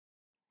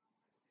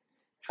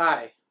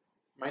Hi,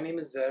 my name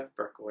is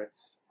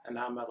Berkowitz, and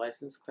I'm a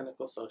licensed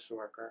clinical social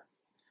worker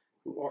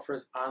who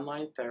offers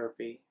online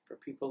therapy for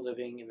people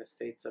living in the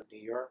states of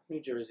New York,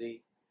 New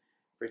Jersey,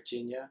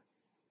 Virginia,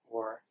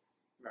 or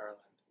Maryland.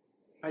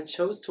 I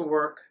chose to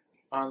work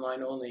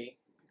online only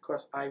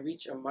because I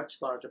reach a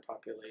much larger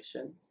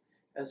population,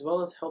 as well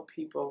as help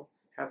people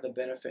have the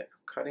benefit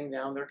of cutting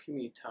down their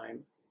commute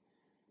time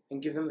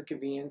and give them the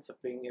convenience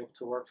of being able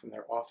to work from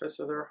their office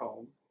or their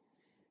home.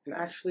 And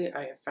actually,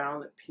 I have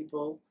found that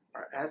people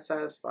are as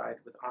satisfied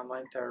with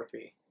online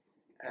therapy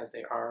as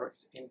they are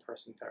with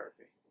in-person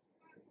therapy.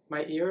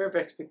 My area of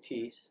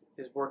expertise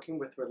is working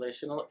with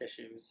relational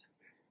issues,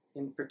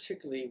 and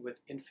particularly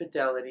with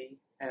infidelity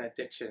and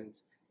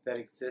addictions that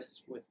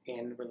exist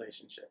within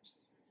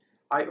relationships.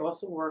 I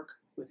also work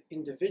with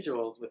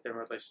individuals within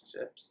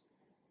relationships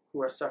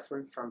who are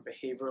suffering from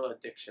behavioral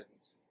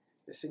addictions.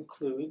 This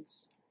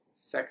includes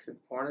sex and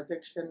porn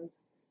addiction,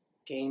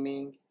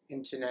 gaming,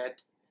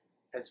 internet,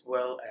 as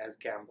well as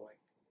gambling.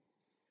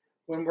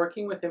 When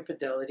working with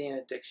infidelity and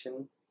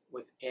addiction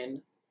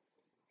within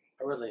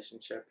a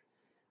relationship,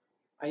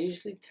 I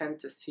usually tend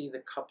to see the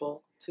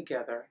couple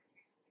together,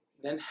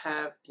 then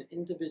have an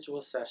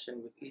individual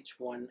session with each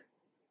one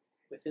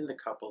within the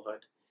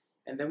couplehood,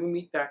 and then we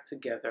meet back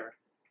together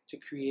to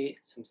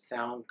create some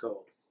sound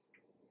goals.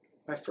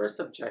 My first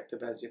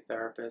objective as your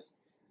therapist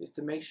is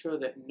to make sure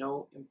that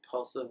no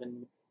impulsive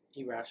and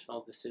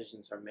irrational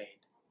decisions are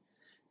made.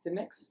 The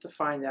next is to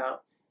find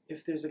out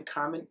if there's a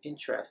common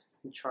interest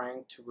in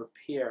trying to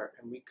repair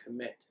and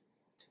recommit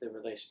to the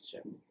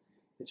relationship.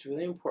 It's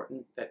really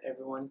important that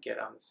everyone get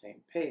on the same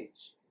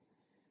page.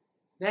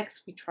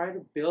 Next, we try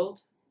to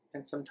build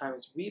and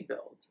sometimes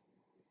rebuild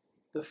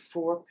the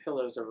four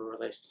pillars of a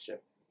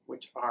relationship,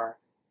 which are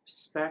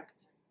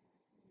respect,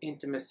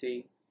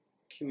 intimacy,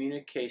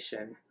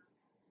 communication,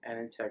 and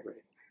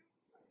integrity.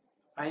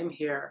 I am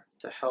here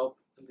to help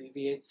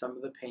alleviate some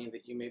of the pain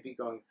that you may be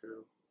going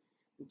through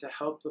and to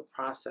help the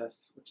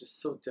process, which is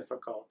so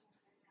difficult,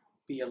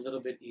 be a little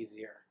bit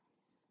easier.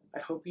 I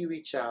hope you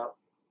reach out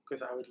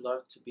because I would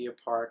love to be a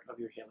part of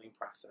your healing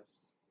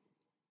process.